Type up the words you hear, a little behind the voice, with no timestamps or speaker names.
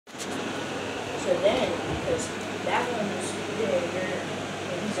So then, because that one's bigger,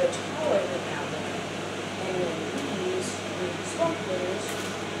 and these are taller than that one, and then these are the sparklers,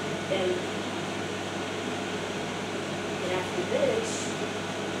 and after this,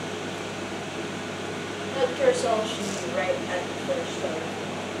 the carousel should be right at the first start,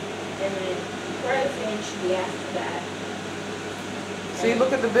 and then the cry fan should be after that. See,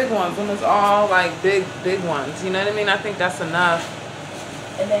 look at the big ones. When it's all like big ones. You know what I mean? I think that's enough.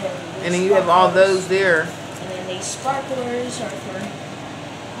 And then you have all those there. And then these sparklers are for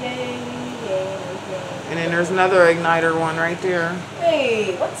yay, yay, yay. And then there's another igniter one right there.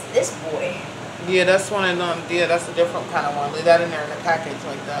 Hey, what's this boy? Yeah, that's one of them. Yeah, that's a different kind of one. Leave that in there in the package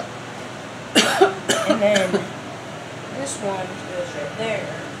like that. And then this one goes right there.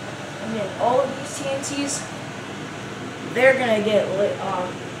 And then all of these TNTs, they're gonna get lit off.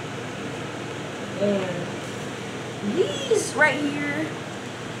 And these right here,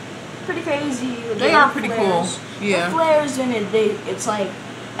 pretty crazy. They are pretty cool. Yeah. The flares in it, it's like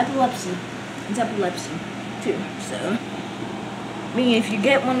epilepsy. It's epilepsy too. So, I mean, if you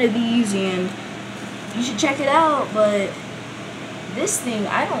get one of these, and you should check it out. But this thing,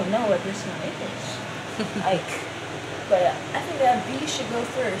 I don't know what this one is. But I think that B should go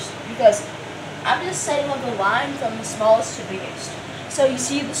first because I'm just setting up a line from the smallest to biggest. So you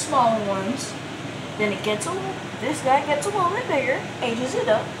see the smaller ones, then it gets this guy gets a little bit bigger, ages it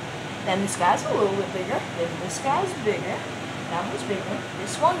up. Then this guy's a little bit bigger. Then this guy's bigger. That one's bigger.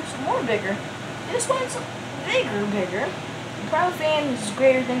 This one's more bigger. This one's bigger. The Proud Fan is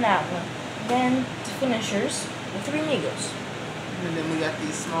greater than that one. Then the finishers, the three Migos. And then we got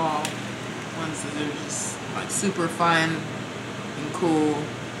these small ones that are just like super fun and cool.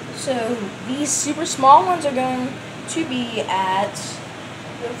 So these super small ones are going to be at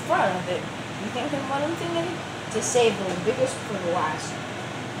the front of it. You thinking what I'm thinking? To save the biggest for the last.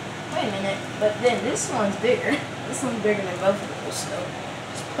 Wait a minute, but then this one's bigger. This one's bigger than both of those, so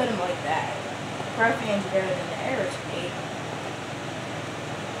just put them like that. Proud Fan's better than the Aerospace.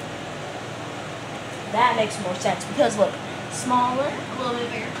 That makes more sense because look, smaller, a little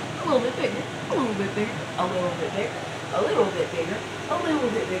bit bigger, a little bit bigger, a little bit bigger, a little bit bigger, a little bit bigger, a little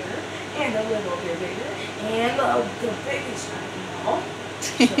bit bigger, and a little bit bigger, and the biggest of all.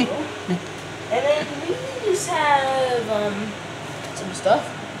 So, and then we just have some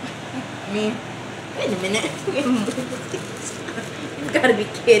stuff. I mean, wait a minute. You've got to be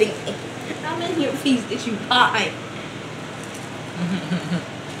kidding me. How many of these did you buy?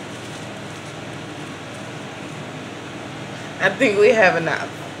 I think we have enough.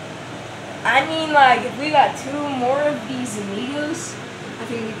 I mean, like, if we got 2 more of these Amigos, I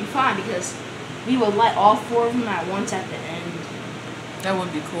think we'd be fine because we would light all 4 of them at once at the end. That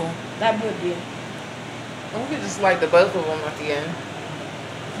would be cool. That would be. Or we could just light the both of them at the end.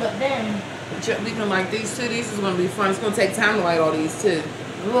 But then we can light these two. These is going to be fun. It's going to take time to light all these too.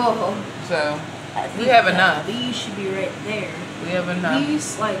 Whoa. So we have enough. These should be right there. We have enough.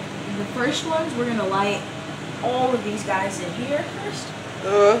 These, like, the first ones, we're going to light all of these guys in here first.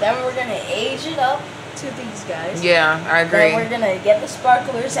 Then we're going to age it up to these guys. Yeah, I agree. Then we're going to get the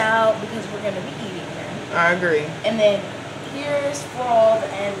sparklers out because we're going to be eating them. I agree. And then here's for all the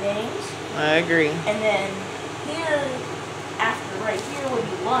endings. I agree. And then here, right here will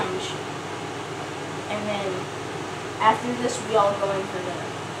be lunch. And then after this, we all go in for dinner.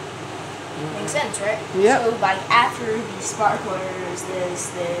 Makes sense, right? Yeah. So, like, after the sparklers,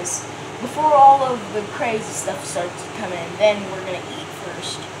 this, before all of the crazy stuff starts to come in, then we're going to eat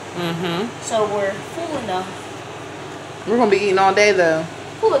first. So we're full enough. We're going to be eating all day, though.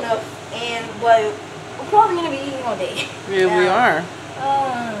 Full enough. And, well, we're probably going to be eating all day. Yeah, now, we are.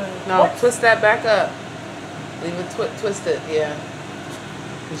 No, what? twist that back up. Leave it twist it, yeah.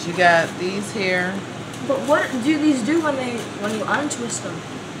 Because you got these here. But what do these do when you untwist them?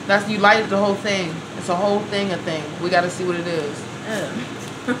 That's, you light the whole thing. It's a whole thing of thing. We got to see what it is.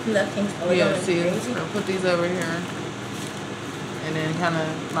 That thing's probably Yeah, going see, crazy. I'll put these over here. And then kind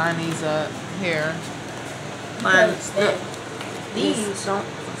of line these up here. These don't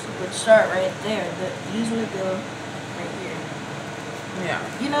would start right there, but these would go right here. Yeah.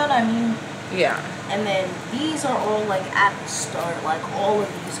 You know what I mean? Yeah. And then these are all like at the start, like all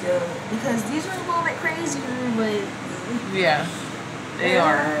of these go. Because these are a little bit crazier, but... Yeah. They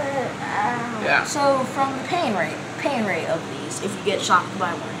are. Yeah. So from the pain rate of these, if you get shocked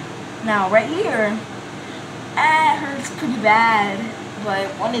by one. Now right here, it hurts pretty bad, but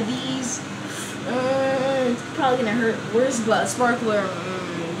one of these, it's probably gonna hurt worse, but a sparkler,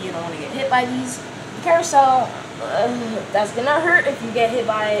 you don't want to get hit by these. The carousel, that's gonna hurt if you get hit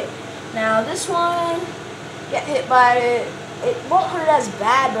by it. Now this one, get hit by it, it won't hurt as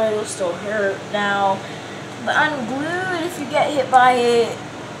bad, but it'll still hurt. Now, but unglued, if you get hit by it,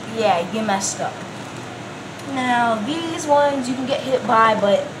 yeah, you messed up. Now, these ones you can get hit by,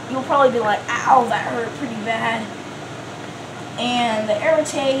 but you'll probably be like, ow, that hurt pretty bad. And the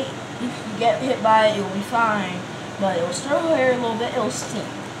irritate, if you get hit by it, it'll be fine, but it'll still hurt a little bit, it'll sting.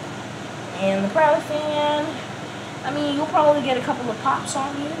 And the Proud Fan, I mean, you'll probably get a couple of pops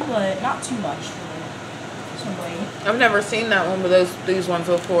on you, but not too much for somebody. I've never seen that one with these ones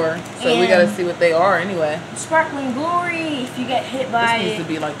before, so we gotta see what they are anyway. Sparkling Glory, if you get hit by this needs to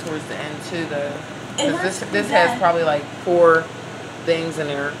be like towards the end too, though. This bad. has probably like 4 things in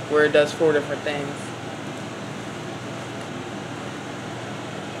there where it does 4 different things.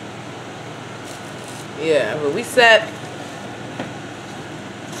 Yeah, but we set.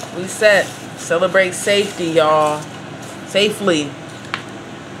 Celebrate safety, y'all. Safely.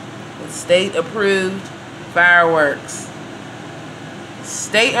 With state approved fireworks.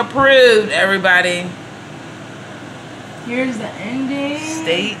 State approved, everybody. Here's the ending.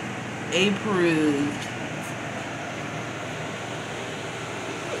 State approved.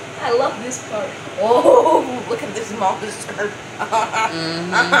 I love this part. Oh, look at this monster.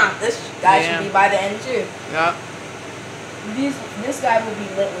 This guy should be by the end too. Yep. This guy will be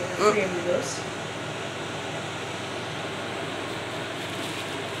lit with the 3 amigos.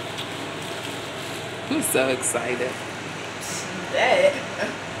 I'm so excited. Bet.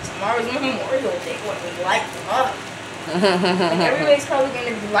 Tomorrow's Memorial Day when we light them up. And everybody's probably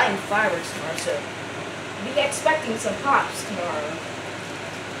going to be lighting fireworks tomorrow, so be expecting some pops tomorrow.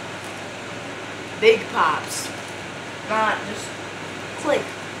 Big pops. Not just click,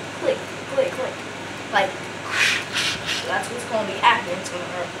 click, click, click. Like, that's what's going to be happening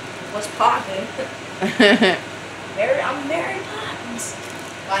tomorrow. What's popping? I'm very poppins.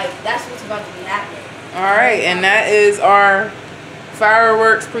 Like, that's what's about to be happening. Alright, and that is our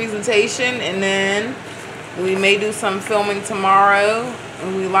fireworks presentation, and then we may do some filming tomorrow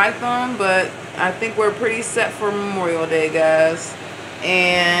and we like them, but I think we're pretty set for Memorial Day, guys.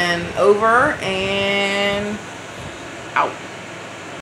 And over, and